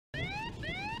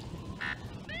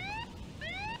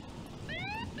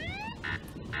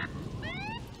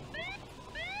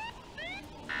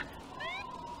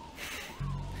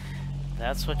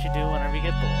That's what you do whenever you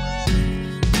get bored.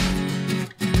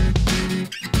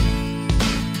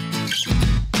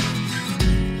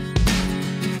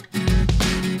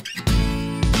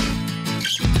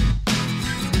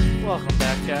 Welcome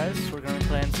back, guys. We're going to be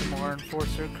playing some more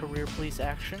Enforcer Career Police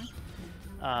action.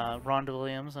 Rhonda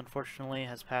Williams, unfortunately,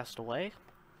 has passed away.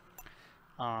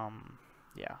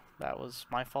 Yeah, that was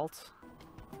my fault.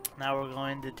 Now we're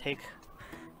going to take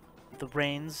the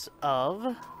reins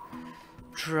of...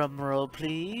 Drumroll,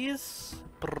 please.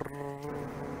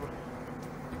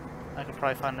 I could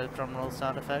probably find a drumroll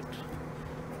sound effect.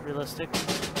 Realistic.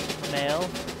 Male.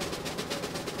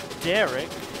 Derek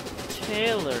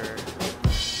Taylor.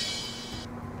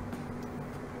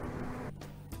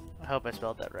 I hope I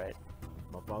spelled that right.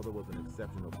 My father was an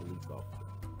exceptional police officer.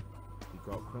 He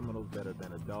caught criminals better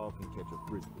than a dog can catch a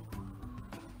frisbee.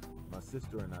 My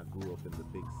sister and I grew up in the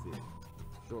big city.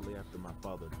 Shortly after my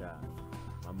father died,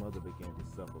 my mother began to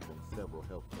suffer from several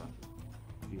health problems.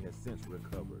 She has since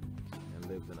recovered and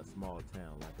lives in a small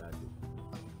town like I do.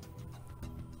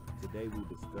 Today we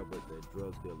discovered that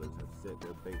drug dealers have set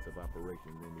their base of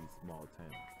operations in these small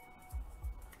towns.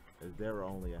 As there are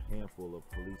only a handful of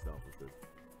police officers,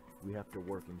 we have to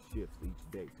work in shifts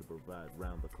each day to provide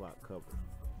round-the-clock cover.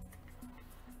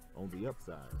 On the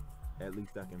upside, at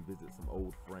least I can visit some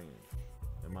old friends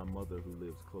and my mother who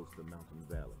lives close to Mountain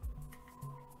Valley.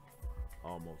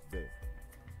 Almost there.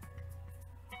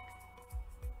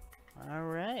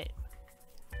 Alright.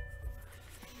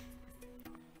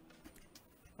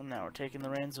 And now we're taking the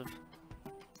reins of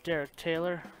Derek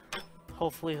Taylor.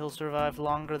 Hopefully he'll survive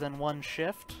longer than one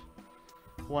shift.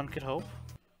 One could hope.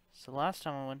 So last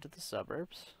time I went to the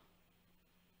suburbs.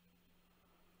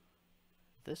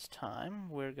 This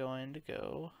time we're going to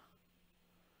go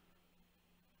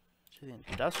to the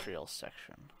industrial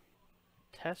section.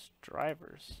 Test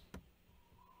drivers.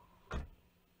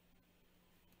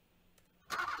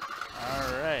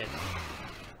 Alright.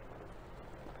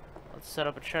 Let's set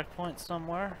up a checkpoint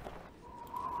somewhere.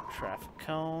 Traffic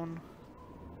cone.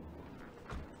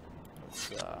 Let's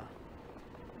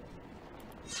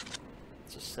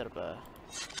just set up a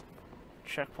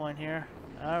checkpoint here.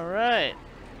 Alright.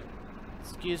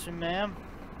 Excuse me, ma'am.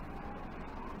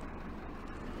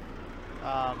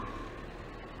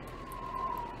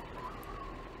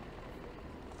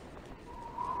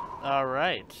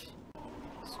 Alright.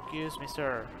 Excuse me,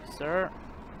 sir. Sir?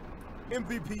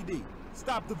 MVPD,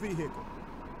 stop the vehicle.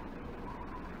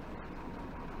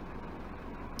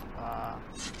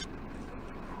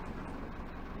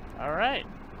 Alright.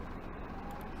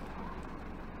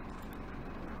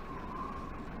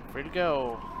 Free to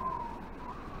go.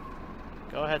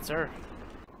 Go ahead, sir.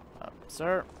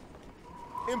 Sir?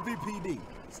 MVPD,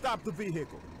 stop the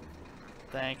vehicle.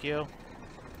 Thank you.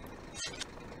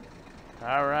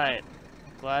 Alright.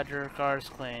 Glad your car's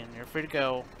clean. You're free to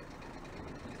go.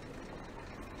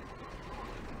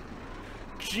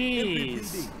 Jeez.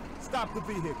 MVPD, stop the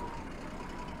vehicle.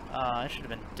 I should have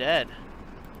been dead.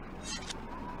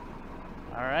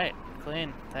 Alright.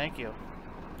 Clean. Thank you.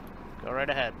 Go right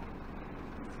ahead.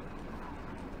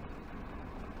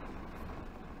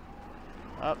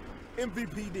 Up.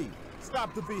 MVPD,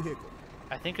 stop the vehicle.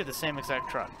 I think you're the same exact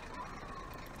truck.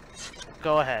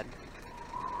 Go ahead.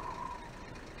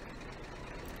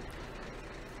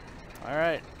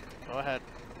 Alright, go ahead.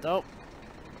 Nope.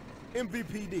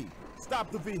 MVPD,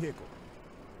 stop the vehicle.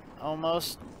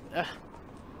 Almost.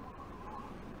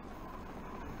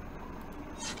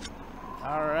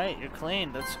 Alright, you're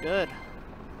clean. That's good.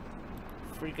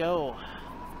 Free go.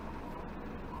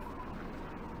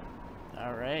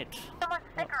 Alright. Someone's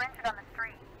sick or injured on the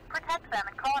street. Protect them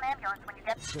and call an ambulance when you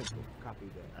get there. Central, copy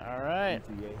that. Alright.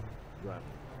 ETA, driving.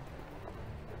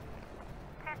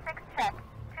 2-6 check.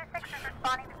 2-6 is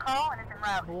responding to call and is en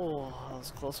route. Oh, that was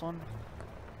a close one.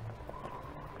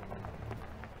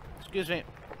 Excuse me.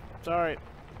 Sorry.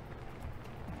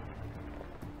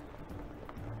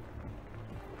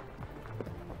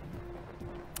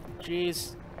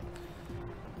 Jeez.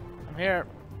 I'm here.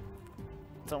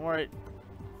 Don't worry.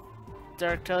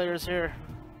 Derek Taylor's here.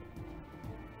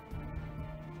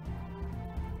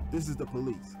 This is the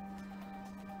police.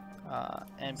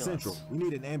 Ambulance. Central, we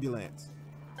need an ambulance.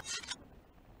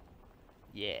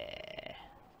 Yeah.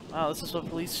 Wow, this is what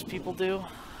police people do.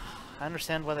 I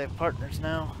understand why they have partners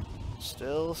now.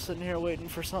 Still sitting here waiting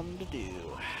for something to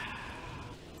do.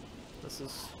 This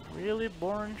is really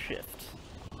boring shift.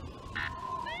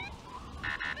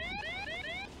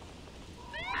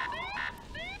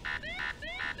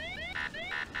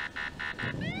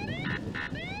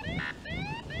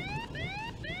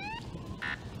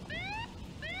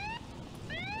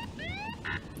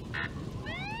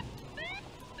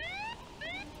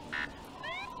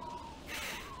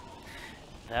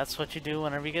 That's what you do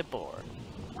whenever you get bored.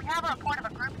 We have a report of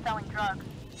a group selling drugs.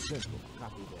 Central,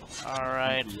 copy that.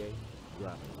 Alright. ETA,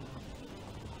 drop it.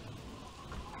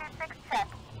 2-6 check.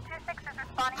 2-6 is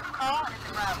responding to call and is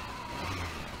en route.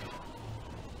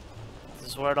 This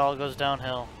is where it all goes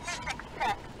downhill. 2-6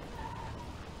 check.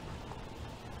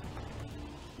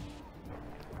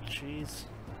 Jeez.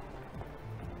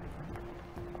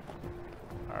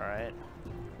 Alright.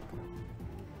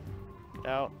 Get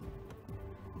out.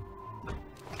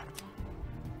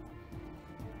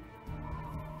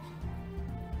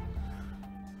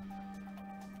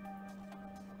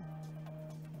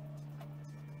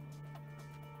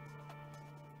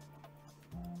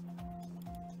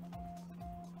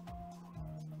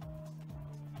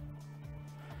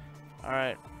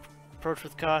 Alright. Approach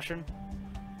with caution.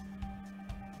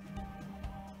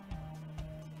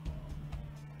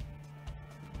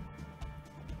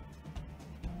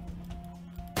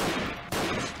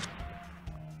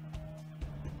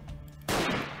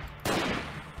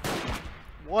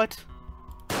 What?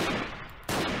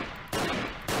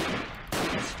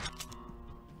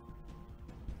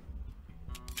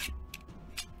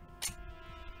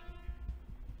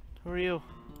 Who are you?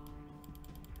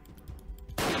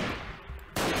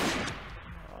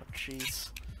 Oh,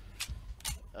 jeez.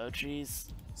 Oh, jeez.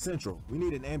 Central, we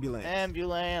need an ambulance.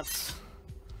 Ambulance.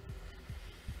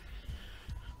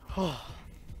 Alright.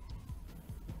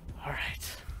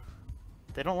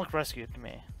 They don't look rescued to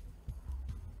me.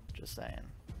 Just saying.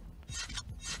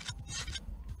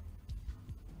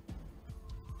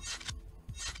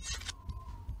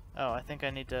 Oh, I think I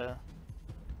need to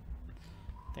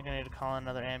call in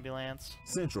another ambulance.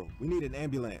 Central, we need an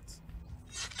ambulance.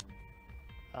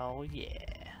 Oh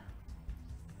yeah.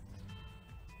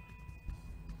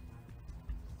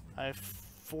 I have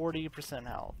 40%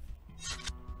 health.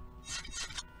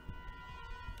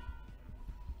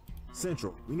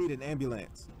 Central, we need an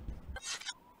ambulance.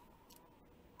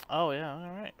 Oh yeah,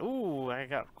 alright. Ooh, I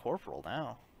got corporal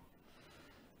now.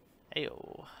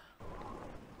 Ayo.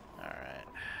 Alright.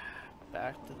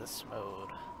 Back to this mode.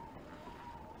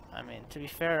 I mean, to be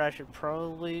fair, I should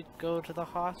probably go to the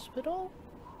hospital.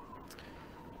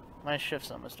 My shift's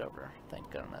almost over,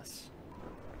 thank goodness.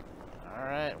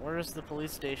 Alright, where's the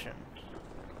police station?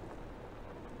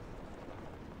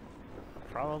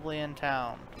 Probably in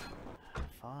town.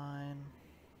 Fine.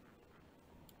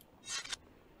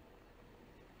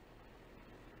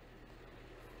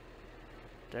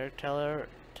 Derek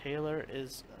Taylor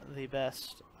is the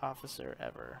best officer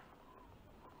ever.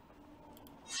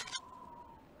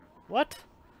 What?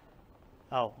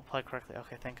 Oh, apply correctly.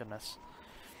 Okay, thank goodness.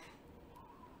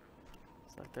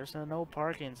 It's like there's a no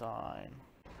parking sign.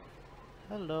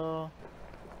 Hello.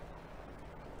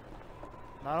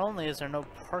 Not only is there no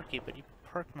parking, but you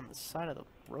parked on the side of the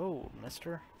road,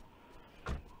 mister.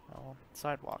 Oh,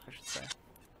 sidewalk, I should say.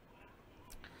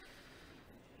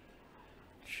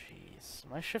 Jeez,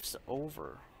 my shift's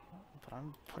over, but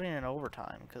I'm putting in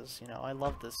overtime because, you know, I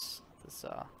love this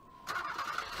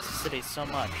city so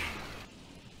much.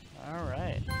 All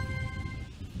right.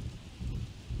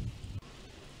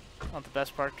 Not the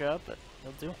best park job, but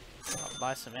it'll do. I'll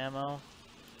buy some ammo.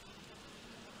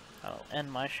 I'll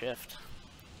end my shift.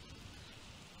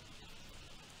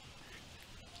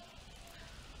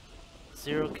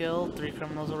 Zero kill, 3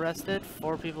 criminals arrested,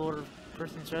 4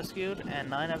 persons rescued, and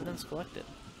 9 evidence collected.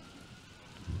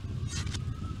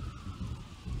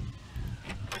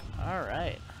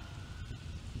 Alright.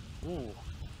 Ooh.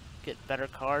 Get better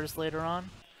cars later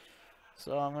on.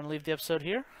 So I'm going to leave the episode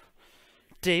here.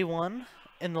 Day 1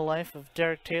 in the life of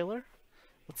Derek Taylor.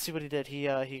 Let's see what he did. He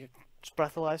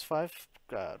breathalyzed 5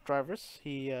 drivers.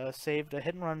 He saved a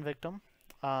hit-and-run victim.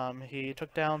 He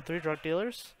took down 3 drug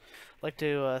dealers. I'd like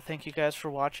to thank you guys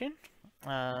for watching.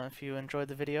 If you enjoyed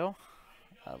the video,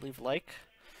 leave a like.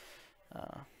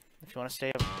 If you want to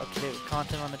stay up to date with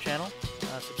content on the channel,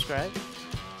 subscribe.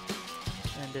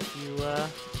 And if you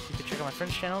could check out my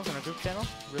friends' channels and our group channel,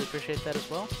 really appreciate that as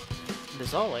well. And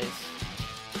as always,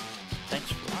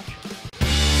 thanks for watching.